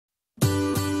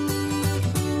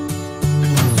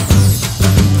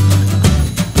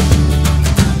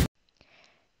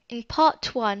In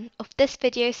part 1 of this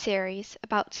video series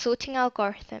about sorting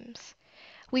algorithms,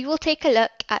 we will take a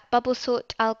look at bubble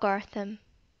sort algorithm.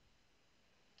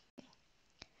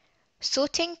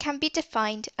 Sorting can be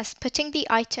defined as putting the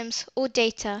items or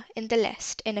data in the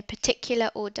list in a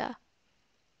particular order.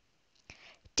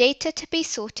 Data to be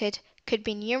sorted could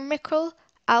be numerical,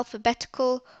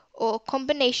 alphabetical, or a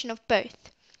combination of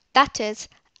both, that is,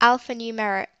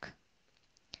 alphanumeric.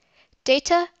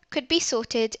 Data could be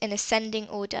sorted in ascending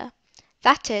order,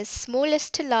 that is,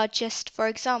 smallest to largest, for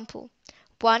example,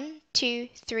 1, 2,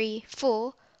 3,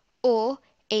 4, or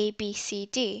A, B, C,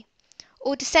 D,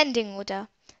 or descending order,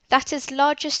 that is,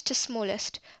 largest to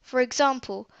smallest, for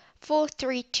example, 4,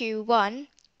 3, 2, 1,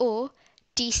 or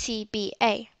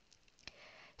DCBA.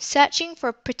 Searching for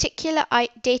a particular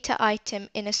data item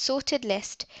in a sorted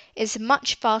list is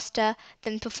much faster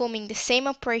than performing the same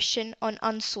operation on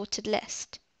unsorted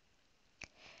list.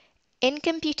 In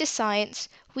computer science,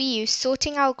 we use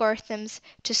sorting algorithms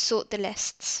to sort the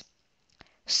lists.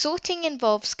 Sorting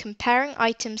involves comparing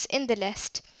items in the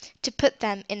list to put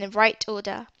them in the right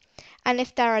order, and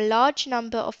if there are a large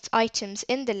number of items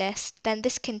in the list, then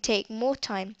this can take more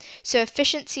time, so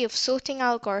efficiency of sorting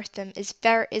algorithm is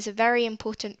a very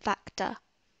important factor.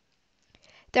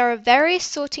 There are various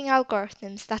sorting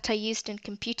algorithms that are used in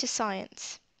computer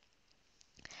science.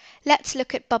 Let's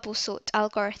look at bubble sort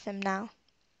algorithm now.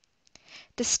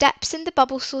 The steps in the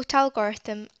bubble sort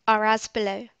algorithm are as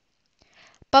below.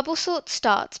 Bubble sort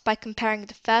starts by comparing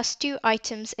the first two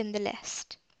items in the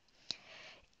list.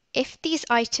 If these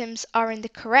items are in the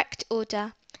correct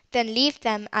order, then leave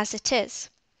them as it is,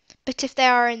 but if they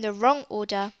are in the wrong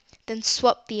order, then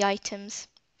swap the items.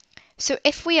 So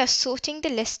if we are sorting the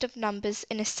list of numbers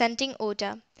in ascending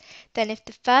order, then if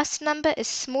the first number is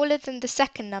smaller than the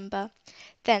second number,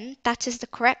 then that is the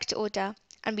correct order,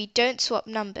 and we don't swap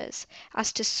numbers,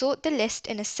 as to sort the list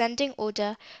in ascending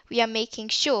order we are making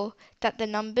sure that the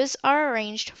numbers are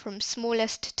arranged from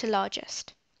smallest to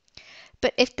largest.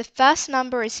 But if the first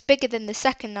number is bigger than the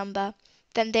second number,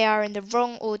 then they are in the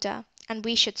wrong order, and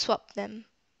we should swap them.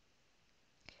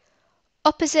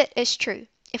 Opposite is true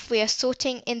if we are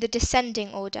sorting in the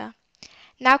descending order.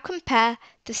 Now compare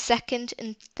the second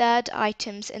and third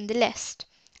items in the list,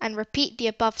 and repeat the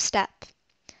above step.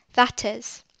 That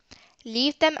is,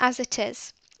 leave them as it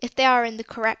is if they are in the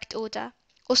correct order,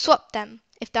 or swap them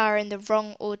if they are in the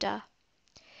wrong order.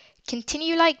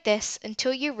 Continue like this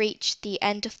until you reach the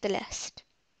end of the list.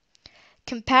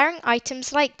 Comparing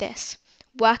items like this,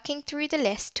 working through the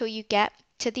list till you get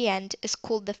to the end, is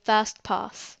called the first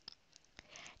pass.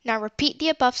 Now repeat the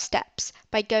above steps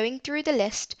by going through the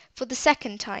list for the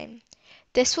second time.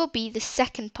 This will be the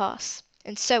second pass,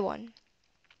 and so on.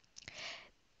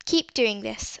 Keep doing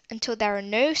this until there are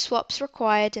no swaps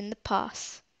required in the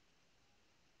pass.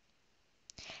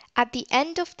 At the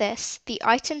end of this, the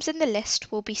items in the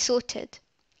list will be sorted.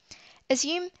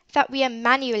 Assume that we are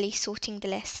manually sorting the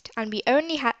list and we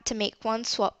only had to make one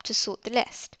swap to sort the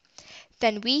list.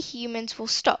 Then we humans will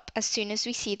stop as soon as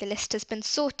we see the list has been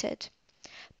sorted.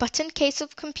 But in case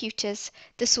of computers,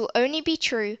 this will only be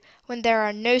true when there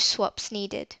are no swaps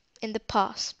needed in the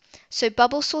pass. So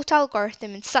bubble sort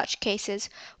algorithm in such cases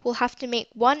will have to make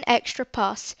one extra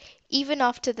pass even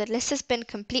after the list has been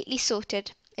completely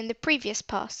sorted in the previous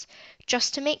pass,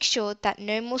 just to make sure that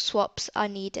no more swaps are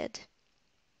needed.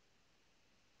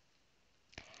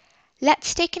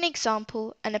 Let's take an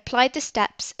example and apply the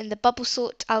steps in the bubble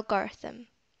sort algorithm.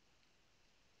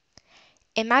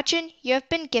 Imagine you have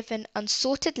been given an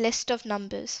unsorted list of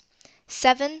numbers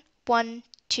 7, 1,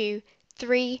 2,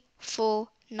 3, 4,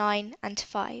 9, and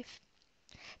 5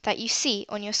 that you see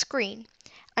on your screen,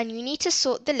 and you need to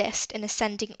sort the list in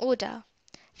ascending order.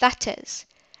 That is,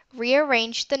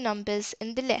 rearrange the numbers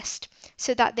in the list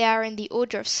so that they are in the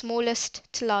order of smallest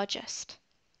to largest.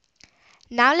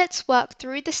 Now let's work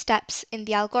through the steps in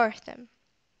the algorithm.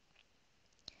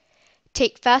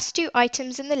 Take first two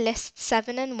items in the list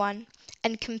 7 and 1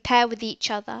 and compare with each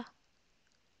other.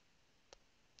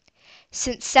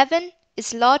 Since 7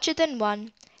 is larger than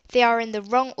 1, they are in the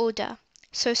wrong order,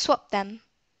 so swap them.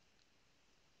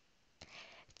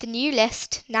 The new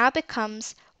list now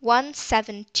becomes 1,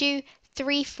 7, 2,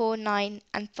 3, 4, 9,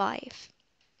 and 5.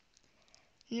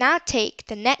 Now take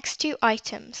the next two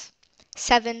items,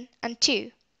 7 and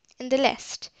 2, in the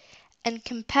list, and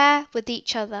compare with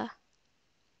each other.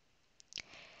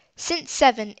 Since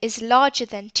 7 is larger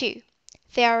than 2,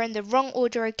 they are in the wrong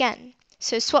order again,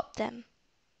 so swap them.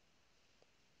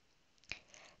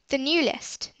 The new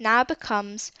list now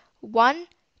becomes 1,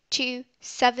 2,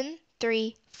 7,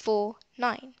 3, 4,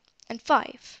 9, and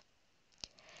 5.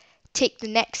 Take the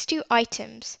next two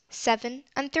items, 7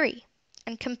 and 3,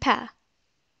 and compare.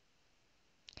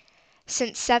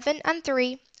 Since 7 and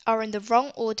 3 are in the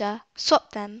wrong order,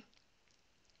 swap them.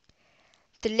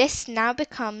 The list now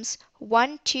becomes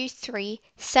 1, 2, 3,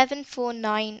 7, 4,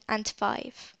 9 and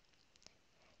 5.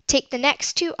 Take the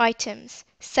next two items,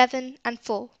 7 and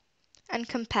 4, and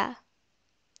compare.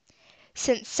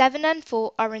 Since 7 and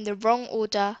 4 are in the wrong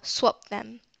order, swap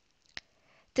them.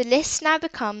 The list now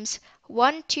becomes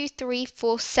 1, 2, 3,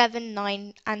 4, 7,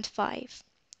 9 and 5.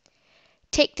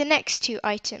 Take the next two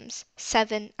items,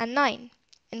 7 and 9,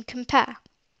 and compare.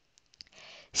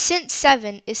 Since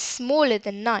 7 is smaller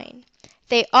than 9,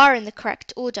 they are in the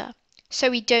correct order, so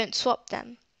we don't swap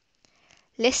them.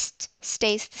 List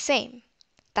stays the same,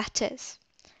 that is,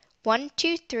 1,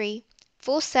 2, 3,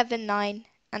 4, 7, 9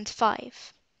 and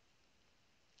 5.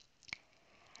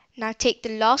 Now take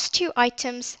the last two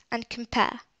items and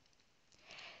compare.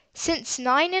 Since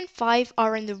 9 and 5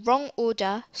 are in the wrong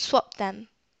order, swap them.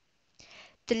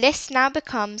 The list now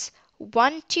becomes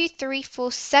 1, 2, 3,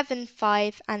 4, 7,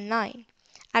 5 and 9,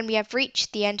 and we have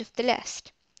reached the end of the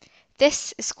list.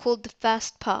 This is called the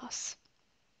first pass.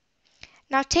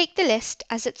 Now take the list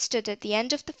as it stood at the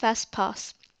end of the first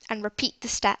pass and repeat the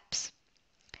steps.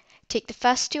 Take the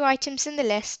first two items in the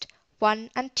list, 1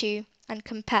 and 2, and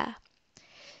compare.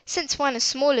 Since 1 is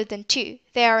smaller than 2,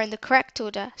 they are in the correct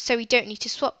order, so we don't need to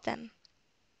swap them.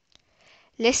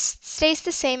 List stays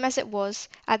the same as it was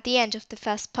at the end of the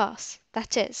first pass,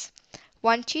 that is,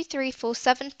 1, 2, 3, 4,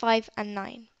 7, 5 and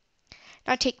 9.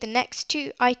 Now take the next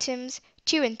two items,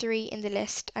 2 and 3 in the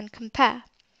list and compare.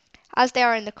 As they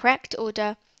are in the correct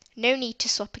order, no need to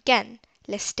swap again,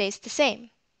 list stays the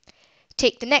same.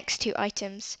 Take the next two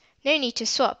items, no need to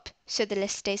swap, so the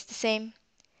list stays the same.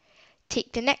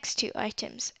 Take the next two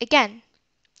items, again,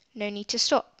 no need to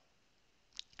swap.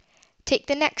 Take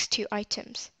the next two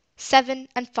items, 7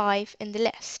 and 5 in the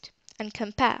list, and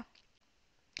compare.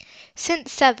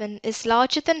 Since 7 is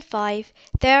larger than 5,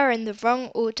 they are in the wrong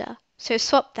order, so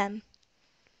swap them.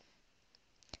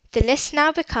 The list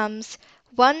now becomes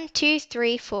 1, 2,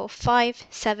 3, 4, 5,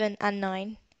 7 and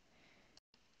 9.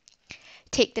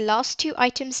 Take the last two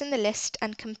items in the list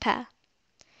and compare.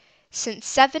 Since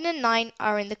 7 and 9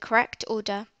 are in the correct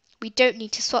order, we don't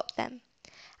need to swap them,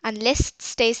 and list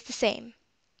stays the same.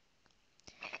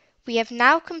 We have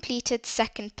now completed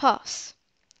second pass.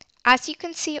 As you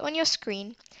can see on your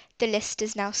screen, the list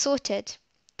is now sorted.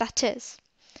 That is,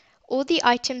 all the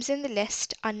items in the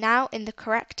list are now in the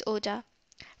correct order,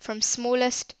 from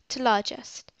smallest to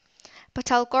largest.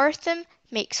 But algorithm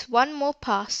makes one more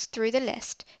pass through the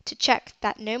list to check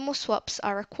that no more swaps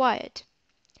are required.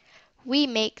 We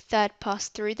make third pass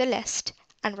through the list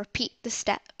and repeat the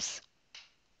steps.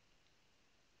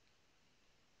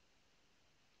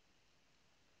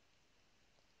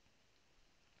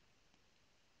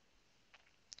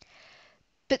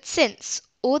 But since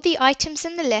all the items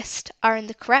in the list are in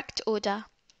the correct order,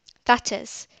 that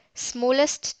is,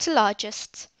 smallest to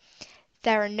largest,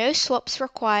 there are no swaps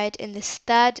required in this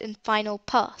third and final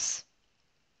pass.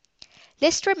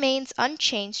 List remains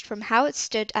unchanged from how it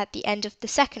stood at the end of the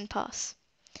second pass,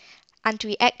 and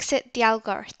we exit the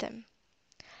algorithm.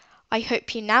 I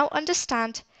hope you now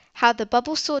understand how the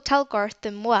bubble sort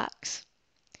algorithm works.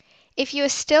 If you are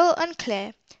still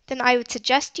unclear, then I would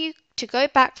suggest you to go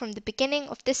back from the beginning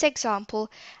of this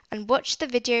example and watch the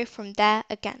video from there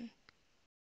again.